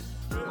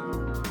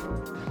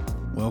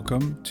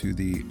Welcome to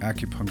the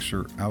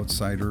Acupuncture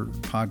Outsider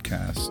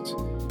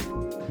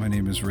podcast. My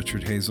name is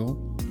Richard Hazel,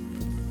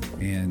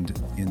 and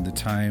in the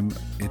time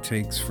it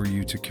takes for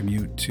you to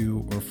commute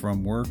to or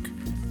from work,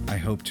 I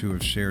hope to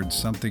have shared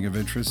something of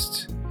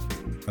interest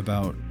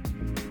about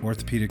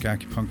orthopedic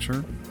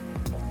acupuncture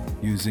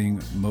using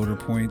motor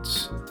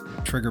points,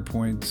 trigger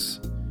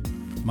points,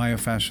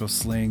 myofascial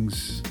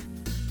slings,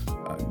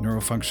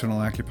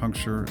 neurofunctional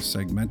acupuncture,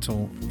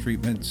 segmental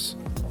treatments,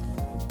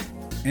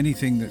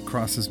 anything that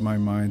crosses my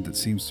mind that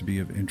seems to be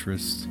of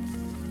interest.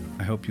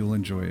 I hope you'll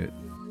enjoy it.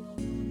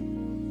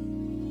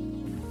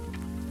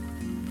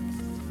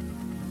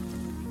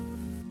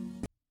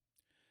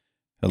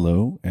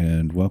 Hello,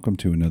 and welcome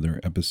to another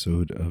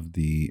episode of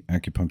the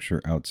Acupuncture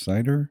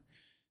Outsider.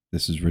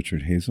 This is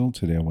Richard Hazel.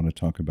 Today I want to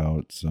talk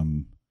about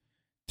some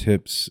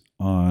tips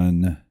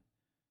on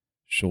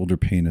shoulder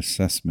pain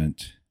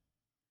assessment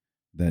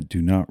that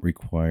do not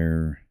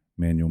require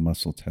manual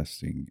muscle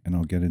testing, and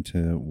I'll get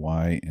into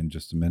why in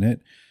just a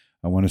minute.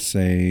 I want to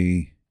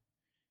say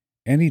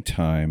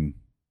anytime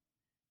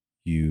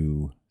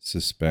you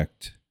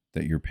suspect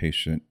that your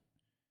patient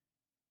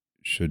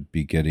should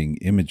be getting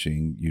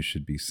imaging, you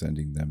should be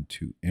sending them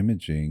to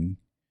imaging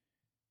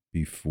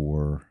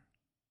before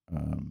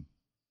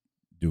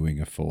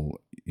doing a full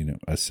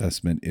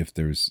assessment if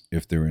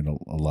they're in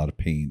a lot of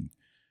pain.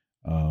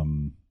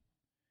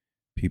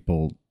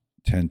 People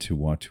tend to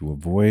want to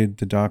avoid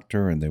the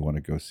doctor and they want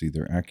to go see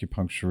their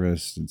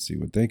acupuncturist and see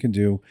what they can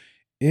do.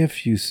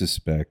 If you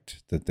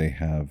suspect that they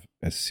have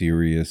a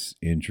serious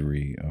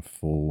injury, a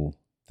full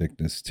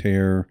thickness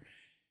tear,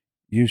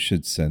 you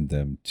should send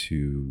them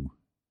to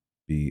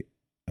be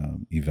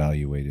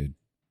evaluated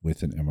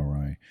with an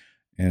MRI.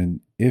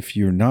 And if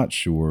you're not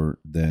sure,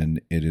 then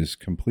it is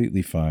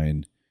completely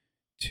fine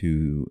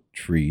to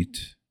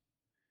treat.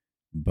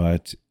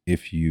 But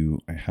if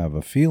you have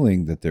a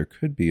feeling that there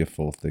could be a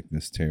full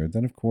thickness tear,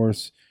 then of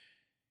course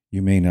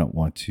you may not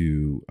want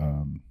to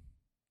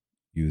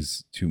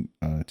use too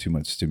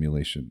much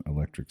stimulation,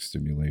 electric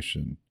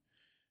stimulation.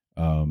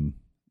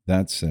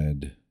 That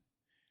said,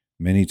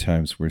 many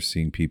times we're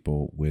seeing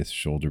people with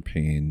shoulder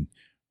pain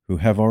who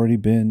have already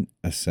been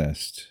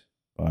assessed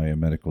by a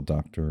medical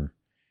doctor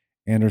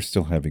and are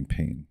still having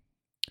pain.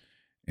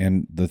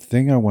 And the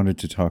thing I wanted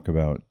to talk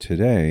about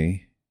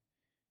today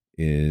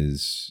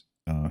is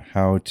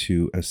how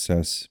to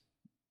assess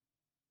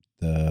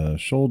the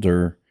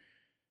shoulder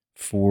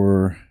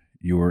for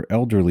your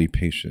elderly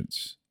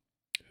patients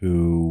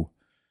who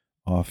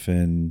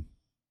often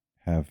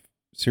have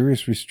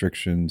serious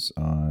restrictions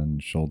on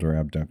shoulder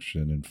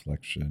abduction and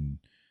flexion,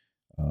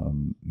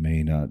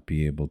 may not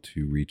be able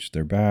to reach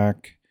their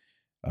back,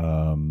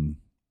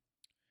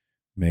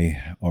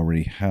 may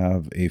already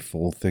have a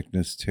full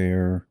thickness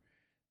tear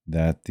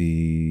that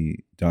the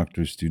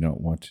doctors do not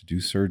want to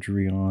do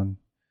surgery on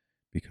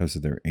because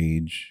of their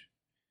age.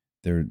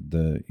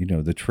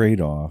 The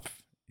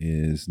trade-off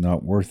is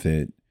not worth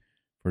it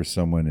for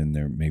someone in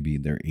their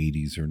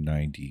 80s or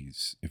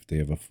 90s if they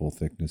have a full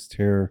thickness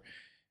tear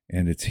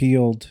and it's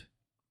healed,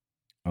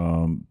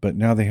 but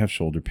now they have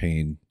shoulder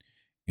pain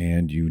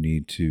and you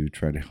need to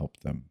try to help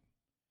them.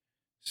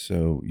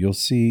 So you'll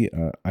see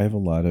I have a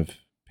lot of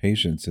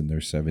patients in their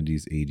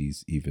 70s,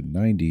 80s, even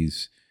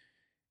 90s,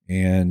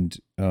 and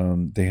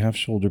they have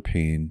shoulder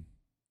pain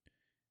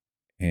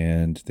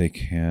and they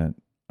can't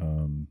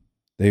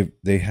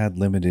they had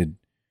limited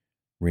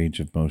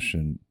range of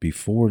motion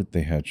before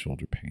they had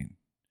shoulder pain.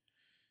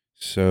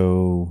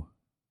 So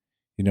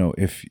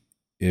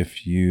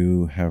if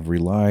you have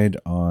relied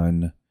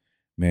on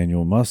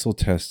manual muscle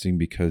testing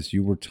because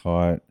you were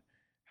taught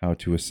how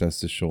to assess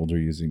the shoulder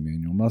using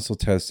manual muscle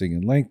testing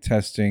and length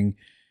testing,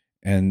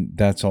 and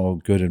that's all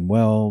good and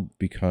well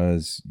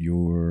because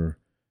your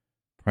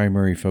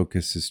primary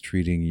focus is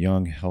treating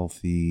young,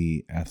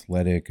 healthy,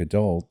 athletic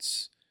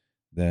adults,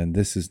 then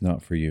this is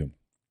not for you.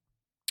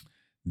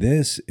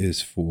 This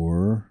is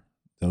for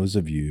those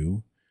of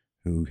you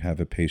who have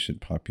a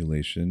patient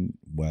population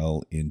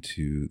well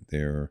into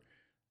their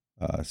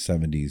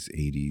 70s,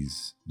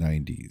 80s,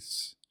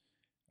 90s.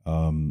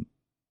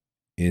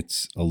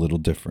 It's a little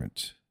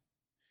different.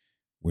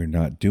 We're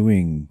not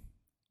doing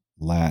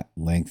lat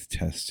length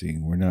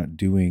testing. We're not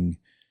doing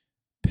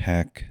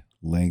pec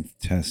length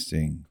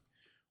testing.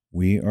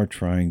 We are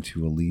trying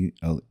to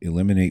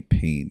eliminate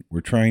pain.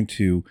 We're trying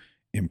to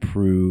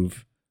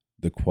improve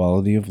the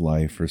quality of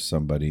life for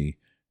somebody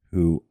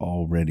who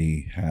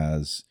already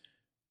has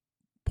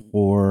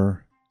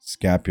poor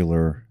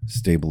scapular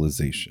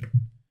stabilization.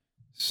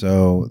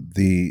 So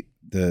the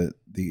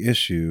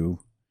issue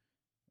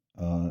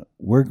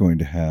we're going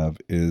to have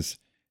is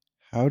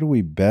how do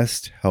we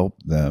best help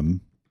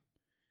them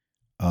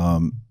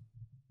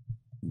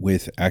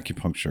with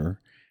acupuncture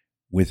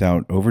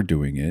without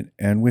overdoing it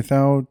and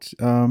without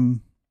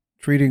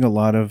treating a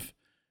lot of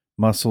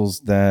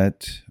muscles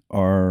that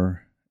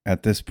are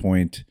at this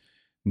point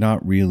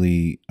not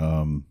really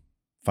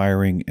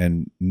firing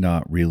and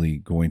not really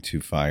going to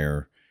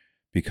fire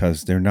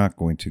because they're not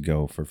going to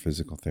go for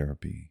physical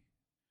therapy.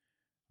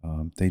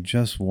 They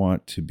just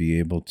want to be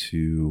able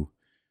to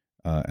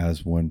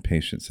as one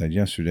patient said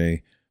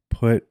yesterday,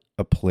 put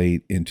a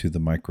plate into the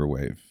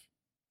microwave.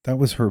 That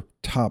was her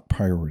top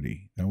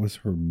priority. That was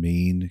her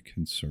main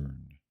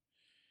concern.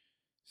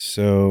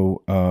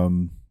 So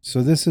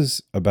this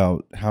is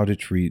about how to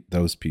treat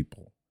those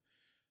people.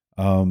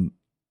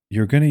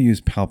 You're going to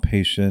use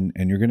palpation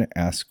and you're going to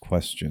ask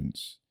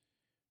questions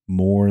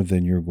more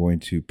than you're going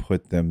to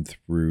put them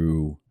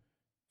through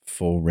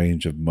full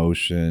range of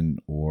motion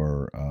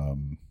or a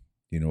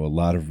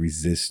lot of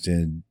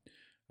resisted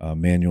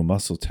manual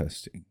muscle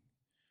testing.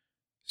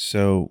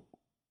 So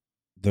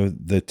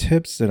the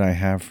tips that I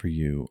have for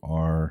you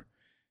are: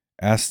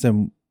 ask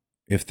them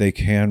if they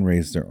can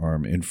raise their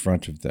arm in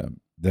front of them,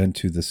 then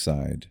to the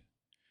side.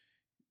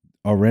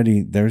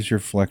 Already there's your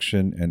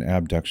flexion and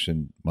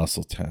abduction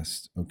muscle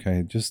test.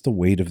 Okay, just the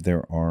weight of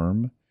their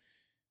arm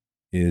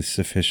is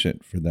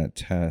sufficient for that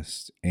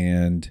test.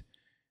 And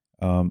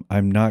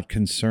I'm not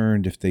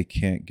concerned if they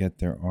can't get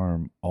their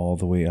arm all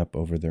the way up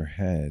over their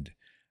head.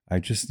 I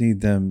just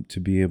need them to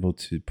be able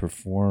to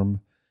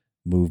perform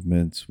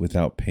movements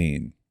without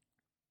pain.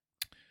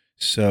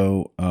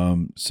 So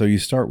you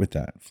start with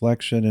that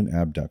flexion and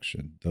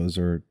abduction. Those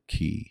are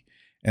key,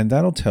 and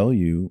that'll tell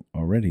you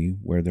already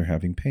where they're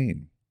having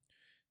pain.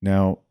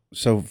 Now,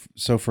 so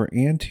for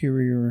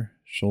anterior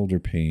shoulder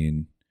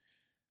pain,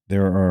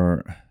 there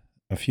are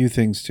a few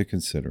things to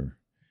consider.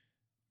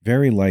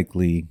 Very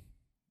likely,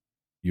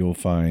 you'll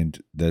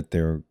find that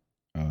their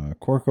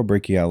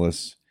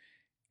coracobrachialis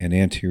and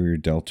anterior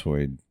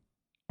deltoid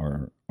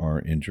are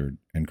injured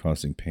and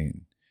causing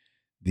pain.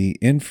 The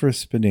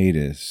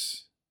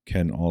infraspinatus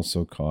can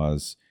also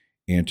cause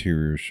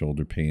anterior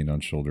shoulder pain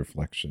on shoulder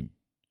flexion.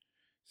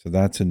 So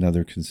that's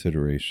another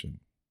consideration.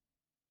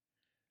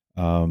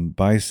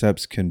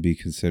 Biceps can be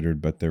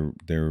considered, but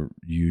they're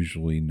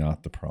usually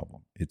not the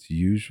problem. It's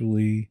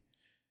usually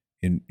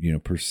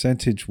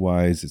percentage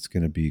wise, it's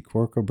going to be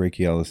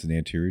coracobrachialis and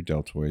anterior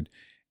deltoid,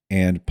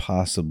 and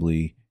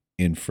possibly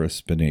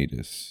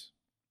infraspinatus.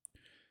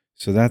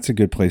 So that's a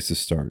good place to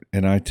start.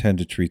 And I tend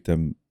to treat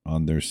them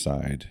on their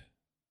side.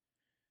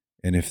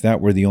 And if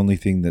that were the only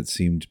thing that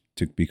seemed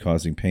to be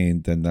causing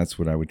pain, then that's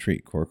what I would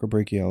treat: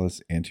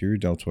 coracobrachialis, anterior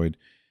deltoid,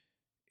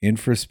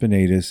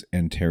 infraspinatus,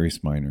 and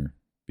teres minor,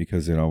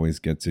 because it always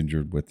gets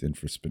injured with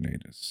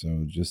infraspinatus.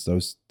 So just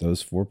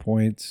those 4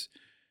 points.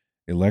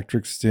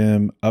 Electric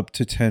stim up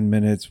to 10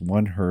 minutes,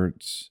 1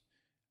 hertz,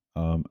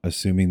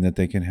 assuming that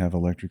they can have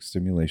electric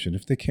stimulation.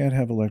 If they can't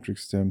have electric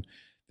stim,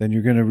 then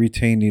you're going to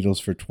retain needles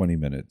for 20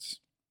 minutes.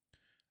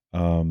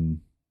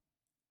 And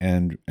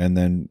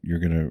then you're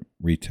going to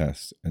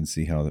retest and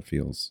see how that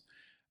feels.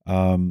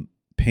 Pain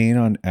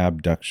on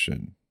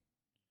abduction.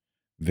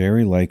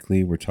 Very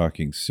likely we're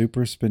talking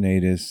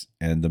supraspinatus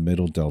and the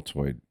middle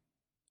deltoid.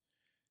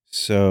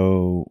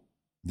 So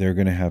they're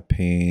going to have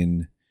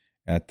pain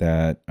at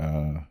that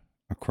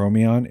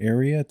acromion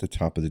area at the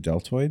top of the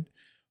deltoid,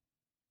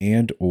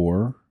 and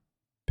or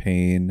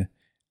pain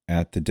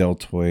at the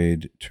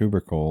deltoid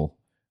tubercle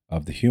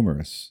of the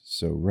humerus.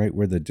 So right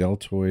where the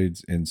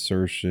deltoid's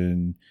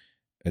insertion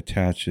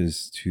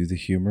attaches to the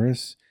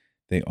humerus,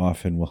 they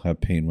often will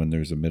have pain when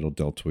there's a middle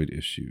deltoid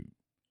issue.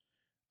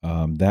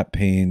 That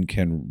pain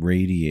can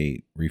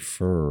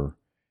refer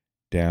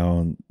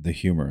down the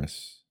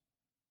humerus.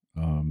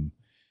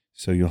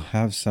 So you'll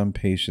have some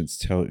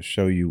patients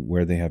show you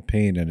where they have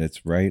pain, and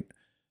it's right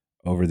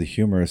over the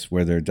humerus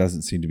where there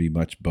doesn't seem to be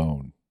much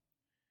bone,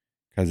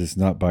 because it's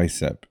not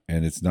bicep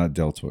and it's not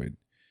deltoid.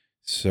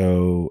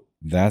 So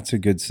that's a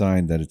good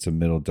sign that it's a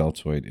middle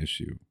deltoid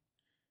issue.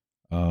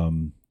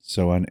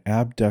 So on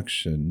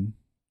abduction,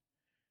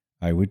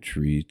 I would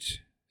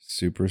treat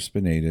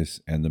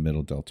supraspinatus and the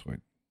middle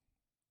deltoid.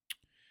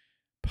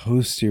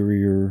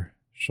 Posterior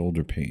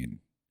shoulder pain.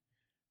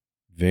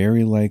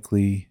 Very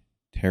likely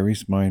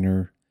teres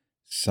minor,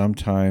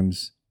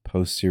 sometimes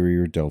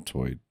posterior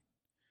deltoid.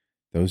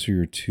 Those are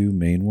your 2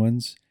 main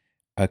ones.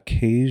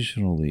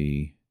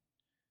 Occasionally,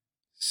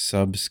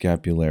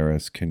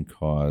 subscapularis can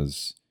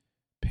cause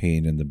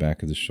pain in the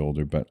back of the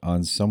shoulder, but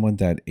on someone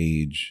that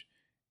age,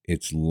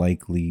 it's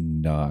likely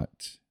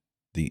not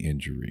the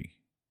injury.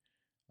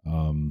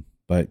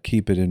 But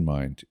keep it in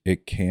mind.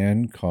 It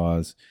can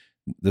cause,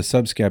 the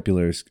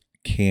subscapularis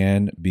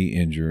can be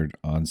injured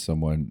on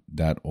someone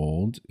that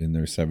old in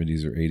their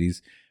 70s or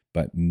 80s,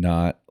 but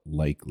not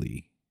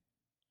likely.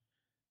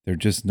 They're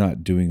just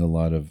not doing a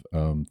lot of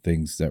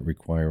things that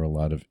require a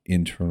lot of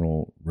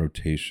internal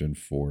rotation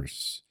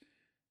force.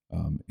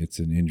 It's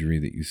an injury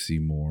that you see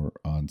more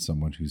on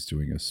someone who's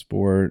doing a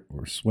sport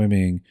or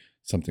swimming,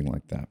 something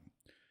like that.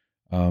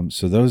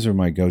 So those are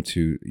my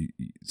go-to.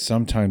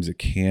 Sometimes it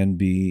can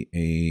be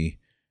a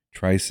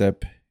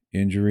tricep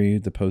injury,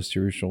 the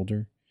posterior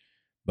shoulder,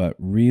 but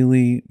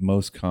really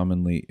most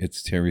commonly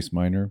it's teres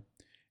minor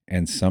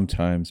and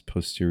sometimes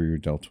posterior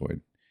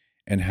deltoid.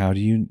 And how do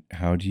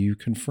you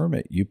confirm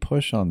it? You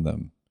push on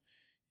them.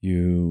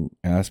 You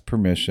ask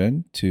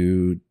permission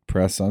to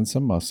press on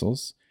some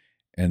muscles,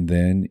 and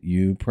then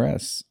you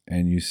press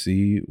and you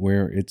see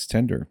where it's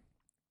tender.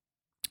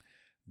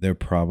 they're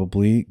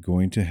probably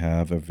going to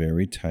have a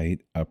very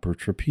tight upper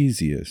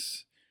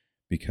trapezius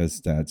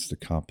because that's the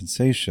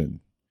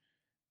compensation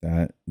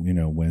that,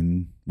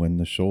 when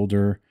the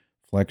shoulder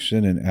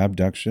flexion and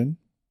abduction,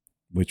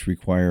 which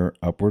require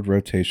upward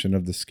rotation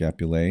of the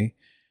scapulae,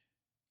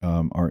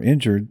 are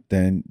injured,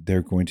 then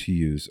they're going to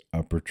use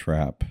upper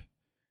trap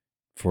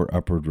for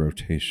upward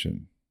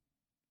rotation.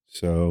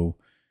 So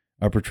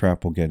upper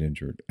trap will get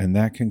injured, and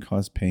that can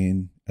cause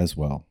pain as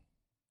well.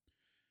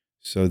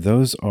 So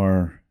those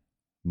are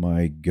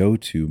my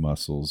go-to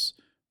muscles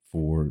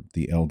for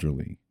the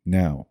elderly.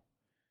 Now,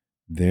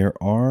 there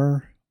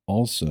are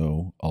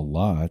also a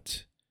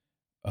lot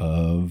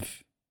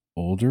of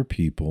older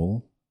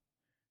people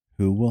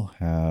who will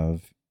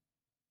have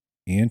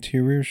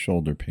anterior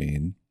shoulder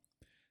pain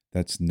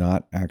that's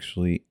not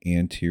actually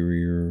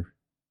anterior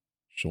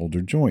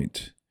shoulder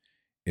joint.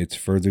 It's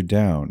further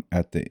down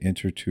at the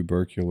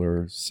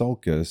intertubercular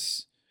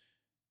sulcus,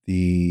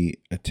 the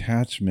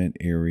attachment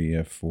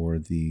area for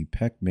the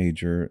pec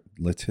major,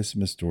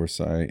 latissimus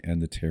dorsi,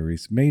 and the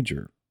teres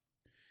major.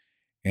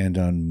 And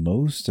on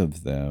most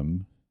of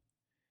them,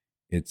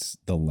 it's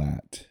the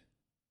lat.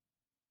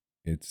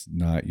 It's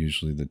not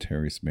usually the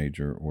teres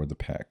major or the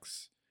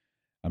pecs.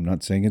 I'm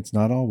not saying it's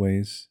not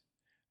always.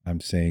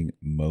 I'm saying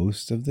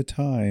most of the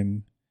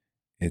time,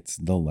 it's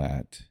the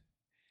lat.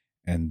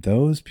 And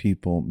those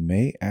people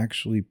may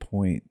actually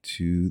point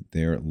to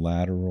their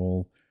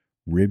lateral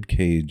rib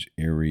cage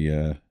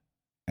area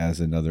as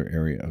another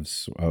area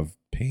of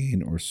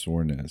pain or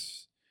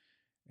soreness,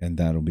 and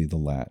that'll be the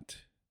lat.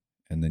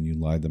 And then you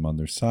lie them on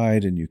their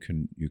side, and you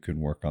can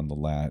work on the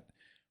lat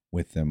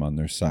with them on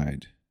their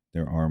side.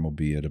 Their arm will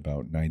be at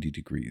about 90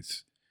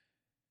 degrees.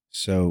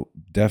 So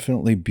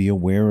definitely be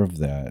aware of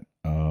that.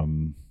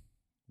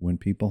 When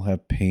people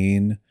have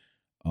pain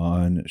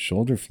on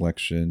shoulder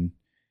flexion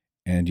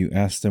and you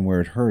ask them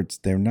where it hurts,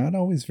 they're not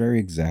always very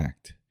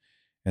exact.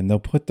 And they'll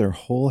put their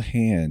whole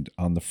hand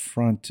on the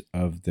front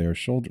of their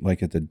shoulder,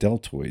 like at the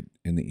deltoid,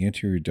 in the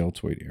anterior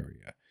deltoid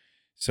area.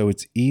 So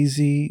it's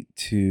easy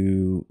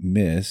to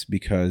miss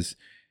because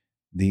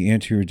the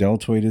anterior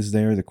deltoid is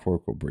there, the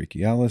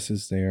coracobrachialis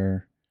is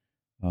there.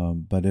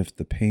 But if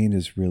the pain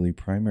is really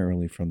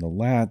primarily from the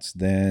lats,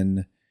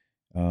 then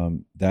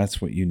that's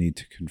what you need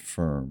to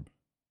confirm.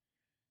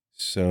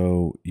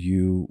 So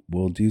you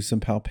will do some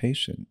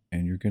palpation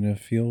and you're going to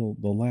feel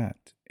the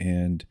lat.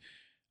 And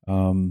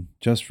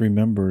just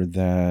remember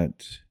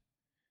that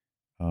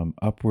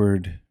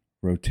upward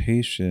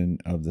rotation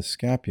of the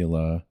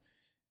scapula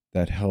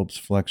that helps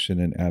flexion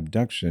and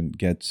abduction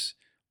gets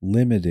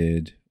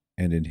limited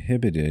and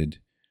inhibited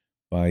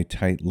by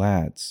tight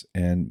lats.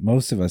 And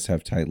most of us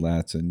have tight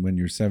lats. And when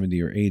you're 70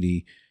 or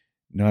 80,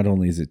 not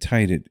only is it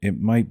tight, it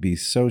might be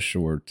so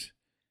short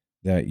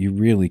that you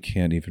really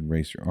can't even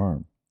raise your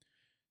arm.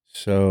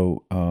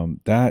 So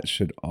that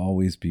should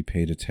always be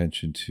paid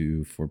attention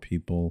to for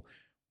people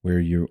where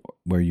you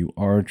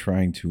are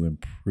trying to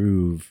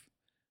improve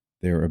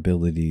their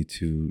ability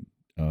to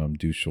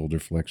do shoulder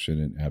flexion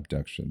and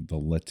abduction. The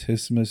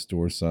latissimus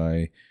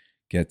dorsi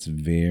gets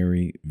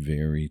very,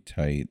 very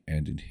tight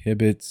and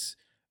inhibits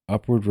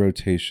upward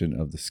rotation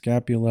of the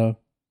scapula.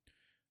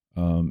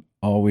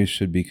 Always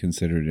should be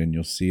considered, and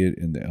you'll see it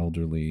in the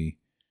elderly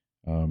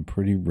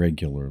pretty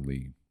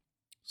regularly.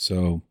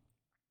 So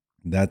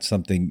that's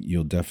something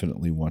you'll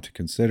definitely want to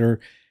consider.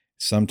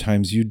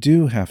 Sometimes you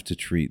do have to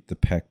treat the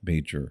pec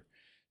major.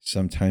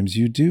 Sometimes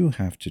you do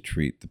have to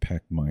treat the pec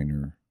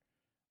minor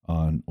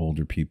on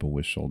older people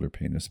with shoulder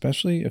pain,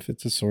 especially if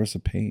it's a source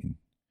of pain.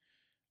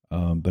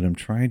 But I'm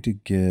trying to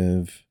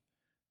give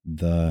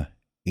the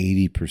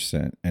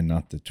 80% and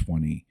not the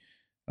 20.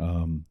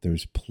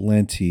 There's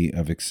plenty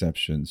of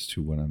exceptions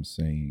to what I'm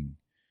saying,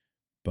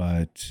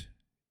 but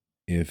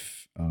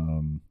if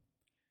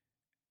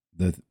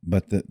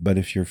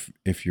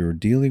if you're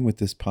dealing with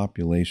this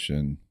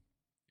population,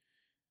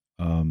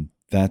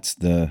 that's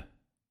the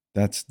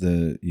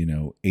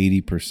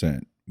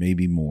 80%,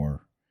 maybe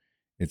more.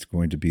 It's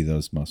going to be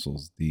those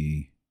muscles,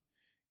 the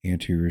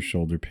anterior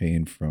shoulder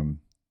pain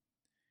from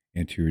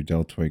anterior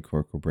deltoid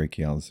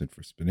coracobrachialis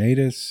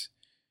infraspinatus,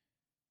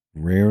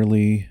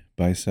 rarely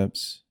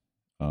biceps,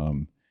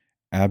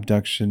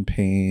 abduction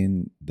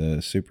pain, the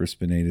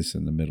supraspinatus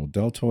and the middle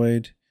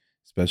deltoid,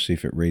 especially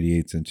if it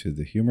radiates into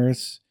the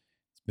humerus.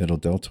 Middle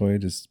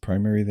deltoid is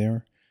primary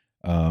there.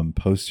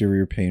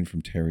 Posterior pain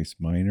from teres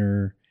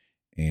minor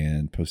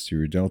and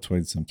posterior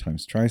deltoid,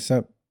 sometimes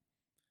tricep.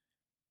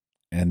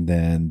 And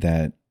then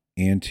that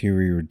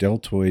anterior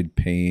deltoid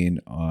pain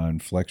on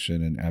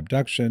flexion and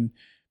abduction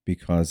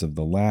because of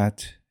the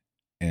lat,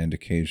 and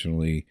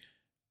occasionally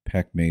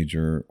pec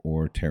major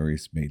or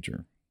teres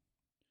major.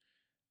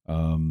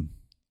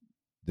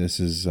 This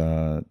is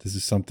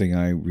something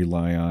I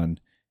rely on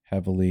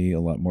heavily, a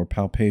lot more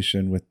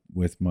palpation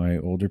with my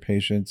older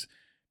patients,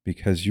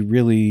 because you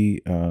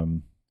really,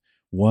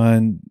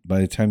 one,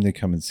 by the time they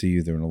come and see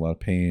you, they're in a lot of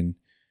pain.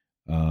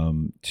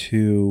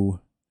 Two,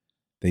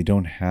 they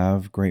don't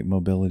have great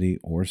mobility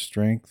or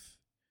strength.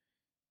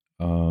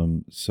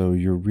 So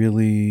you're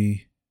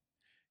really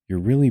you're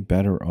really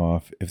better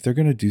off if they're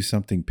going to do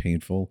something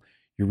painful.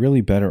 You're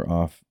really better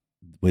off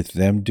with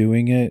them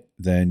doing it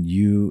than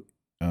you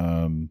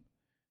um,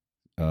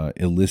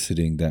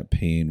 eliciting that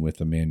pain with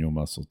a manual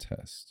muscle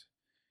test.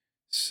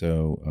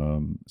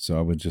 So I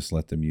would just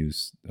let them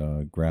use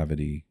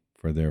gravity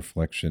for their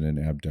flexion and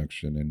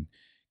abduction and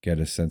get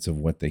a sense of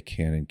what they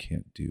can and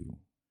can't do.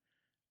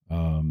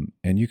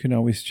 And you can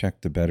always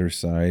check the better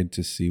side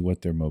to see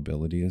what their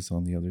mobility is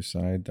on the other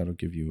side. That'll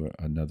give you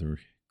another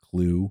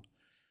clue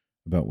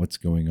about what's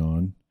going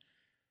on.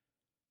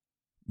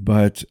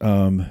 But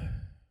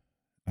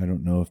I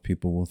don't know if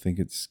people will think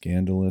it's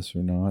scandalous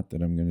or not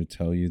that I'm going to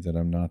tell you that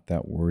I'm not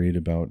that worried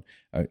about.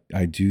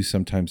 I do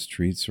sometimes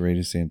treat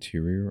serratus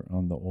anterior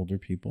on the older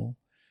people,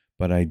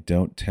 but I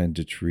don't tend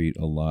to treat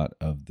a lot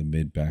of the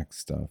mid back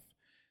stuff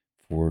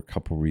for a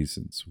couple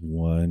reasons.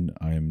 One,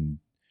 I'm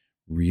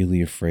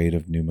really afraid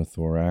of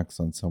pneumothorax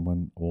on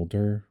someone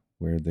older,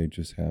 where they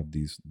just have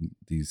these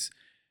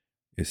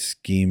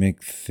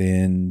ischemic,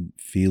 thin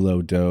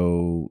phyllo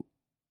dough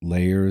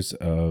layers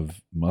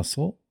of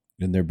muscle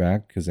in their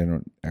back because they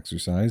don't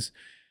exercise.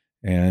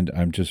 And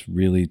I'm just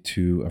really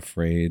too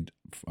afraid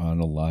on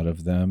a lot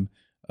of them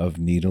of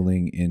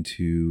needling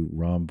into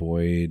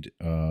rhomboid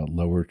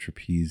lower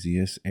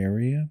trapezius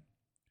area.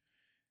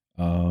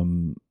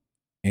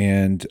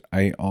 And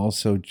I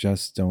also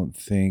just don't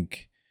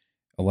think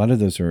a lot of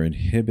those are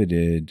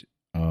inhibited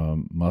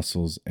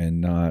muscles and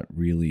not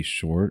really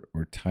short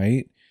or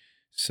tight.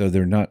 So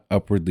they're not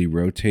upwardly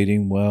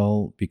rotating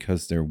well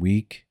because they're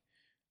weak.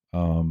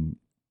 I'm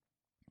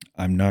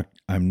not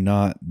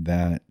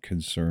that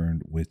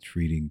concerned with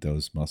treating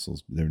those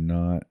muscles. They're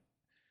not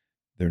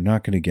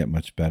going to get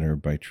much better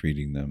by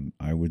treating them.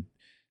 I would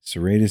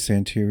serratus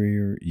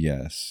anterior,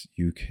 yes,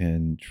 you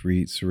can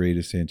treat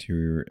serratus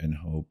anterior and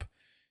hope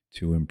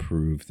to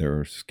improve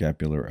their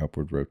scapular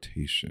upward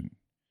rotation.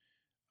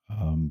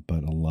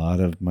 But a lot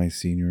of my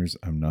seniors,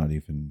 I'm not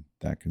even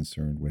that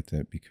concerned with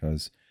it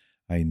because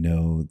I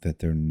know that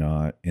they're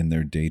not in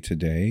their day to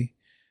day.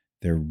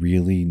 They're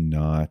really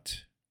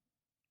not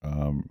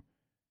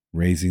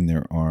raising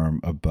their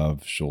arm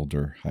above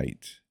shoulder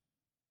height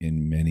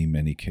in many,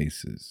 many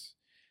cases.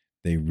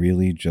 They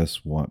really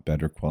just want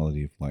better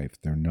quality of life.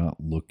 They're not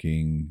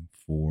looking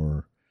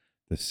for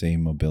the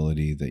same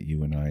mobility that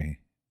you and I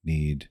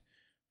need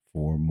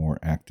for more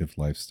active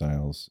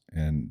lifestyles,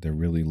 and they're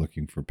really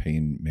looking for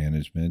pain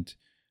management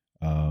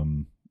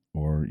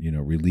or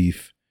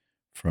relief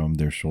from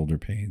their shoulder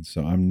pain.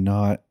 So I'm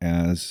not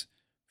as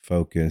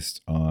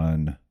focused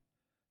on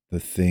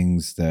the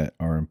things that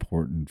are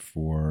important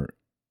for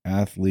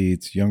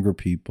athletes, younger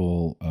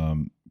people,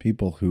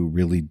 people who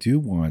really do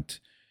want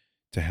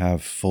to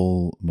have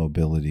full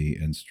mobility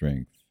and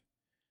strength.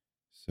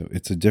 So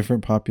it's a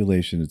different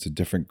population, it's a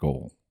different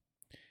goal,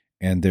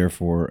 and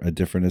therefore a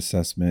different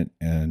assessment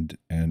and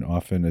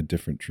often a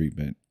different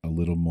treatment, a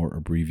little more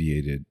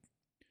abbreviated.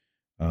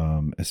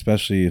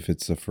 Especially if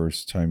it's the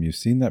first time you've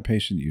seen that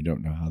patient, you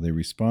don't know how they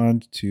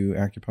respond to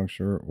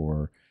acupuncture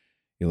or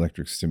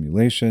electric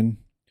stimulation.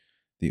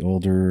 The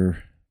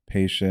older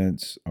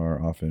patients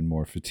are often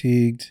more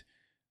fatigued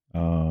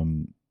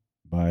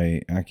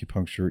by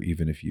acupuncture,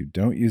 even if you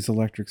don't use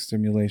electric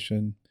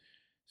stimulation.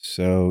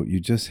 So you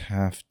just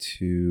have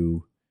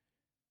to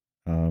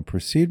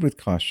proceed with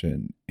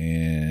caution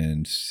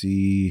and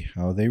see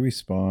how they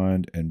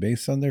respond. And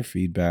based on their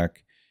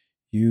feedback,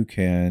 you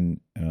can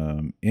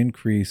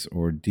increase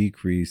or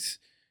decrease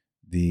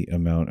the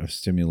amount of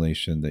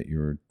stimulation that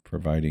you're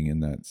providing in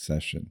that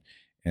session.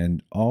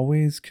 And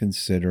always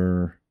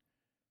consider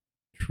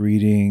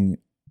treating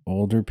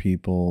older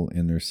people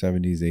in their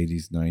 70s,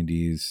 80s,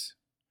 90s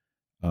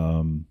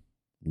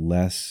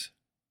less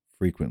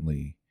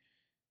frequently.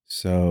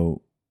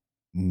 So,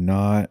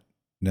 not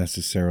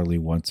necessarily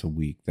once a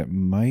week. That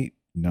might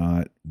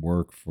not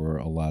work for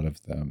a lot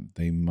of them.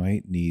 They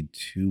might need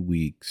 2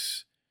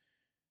 weeks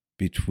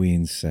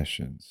between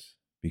sessions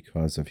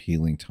because of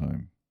healing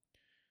time.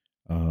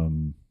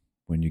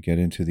 When you get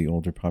into the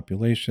older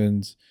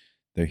populations,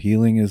 their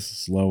healing is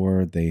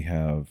slower. They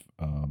have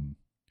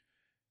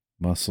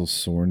muscle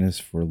soreness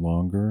for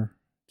longer,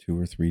 2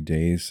 or 3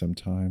 days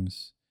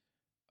sometimes.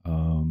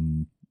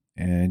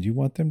 And you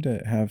want them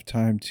to have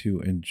time to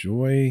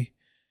enjoy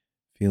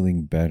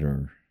feeling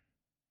better.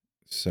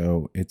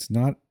 So it's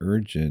not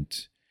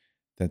urgent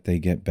that they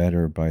get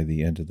better by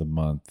the end of the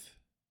month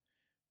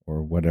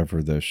or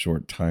whatever the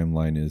short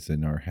timeline is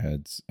in our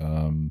heads.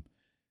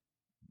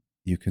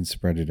 You can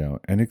spread it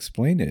out and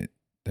explain it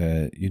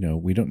that,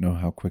 we don't know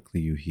how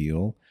quickly you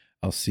heal.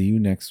 I'll see you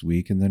next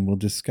week, and then we'll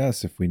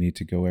discuss if we need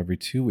to go every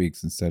 2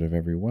 weeks instead of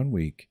every 1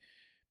 week.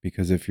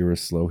 Because if you're a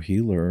slow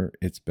healer,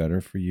 it's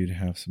better for you to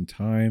have some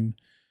time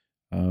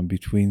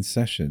between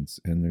sessions,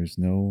 and there's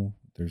no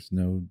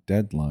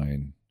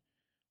deadline.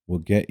 We'll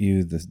get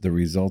you the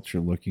results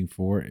you're looking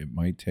for. It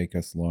might take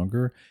us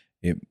longer.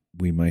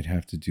 We might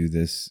have to do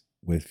this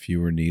with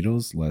fewer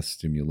needles, less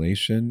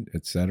stimulation,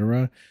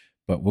 etc.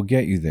 But we'll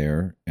get you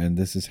there, and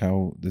this is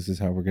how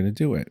we're going to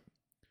do it.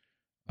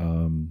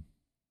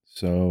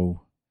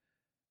 So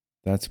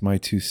that's my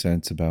 2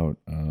 cents about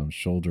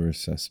shoulder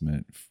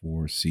assessment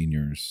for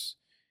seniors.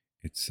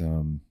 It's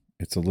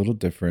a little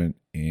different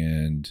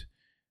and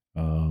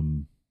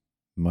um,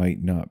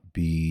 might not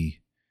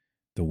be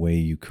the way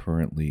you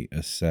currently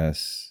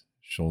assess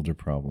shoulder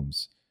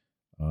problems.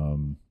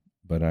 Um,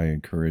 but I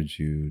encourage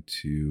you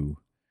to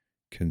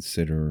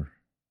consider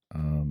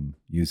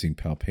using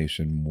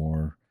palpation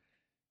more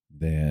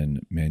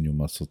than manual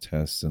muscle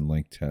tests and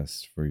length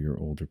tests for your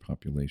older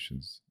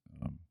populations.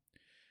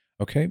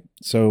 Okay,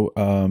 so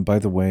by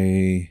the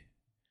way,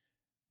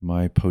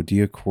 my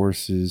Podia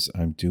courses,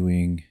 I'm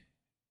doing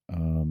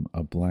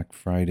a Black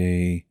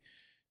Friday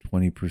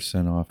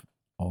 20% off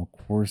all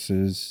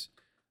courses.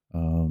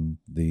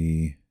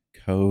 The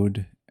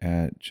code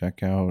at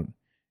checkout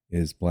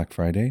is Black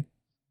Friday.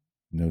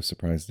 No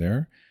surprise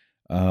there.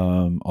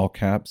 All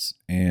caps.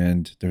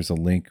 And there's a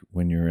link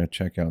when you're at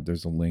checkout.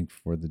 There's a link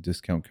for the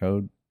discount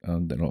code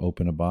that'll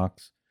open a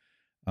box.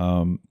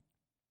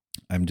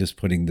 I'm just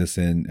putting this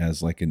in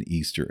as like an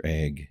Easter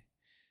egg.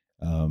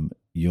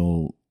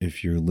 You'll,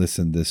 if you're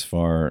listened this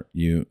far,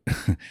 you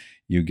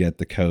you get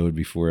the code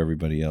before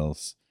everybody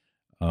else.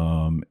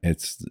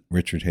 It's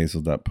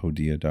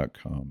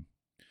richardhazel.podia.com.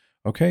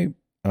 Okay.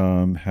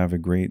 Have a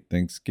great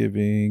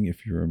Thanksgiving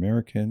if you're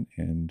American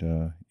and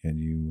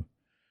you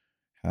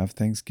have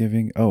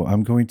Thanksgiving. Oh,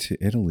 I'm going to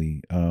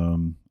Italy.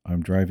 I'm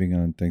driving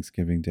on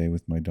Thanksgiving Day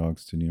with my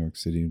dogs to New York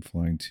City and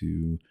flying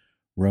to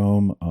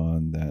Rome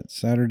on that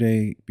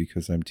Saturday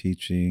because I'm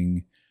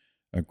teaching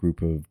a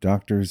group of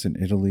doctors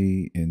in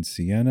Italy in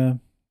Siena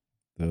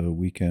the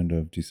weekend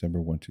of December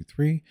 1, 2,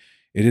 3.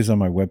 It is on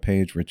my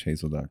webpage,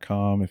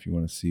 richhazel.com, if you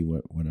want to see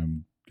what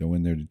I'm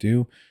going there to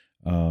do.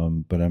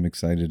 But I'm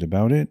excited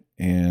about it.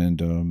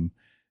 And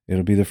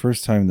it'll be the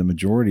first time the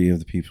majority of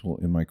the people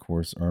in my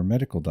course are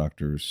medical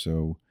doctors.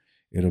 So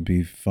it'll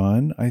be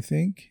fun, I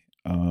think.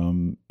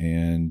 I'm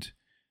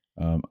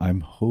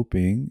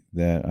hoping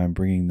that I'm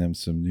bringing them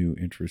some new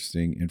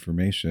interesting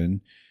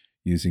information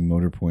using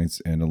motor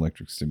points and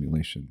electric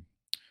stimulation.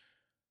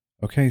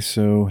 Okay,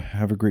 so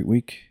have a great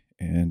week,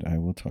 and I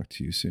will talk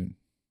to you soon.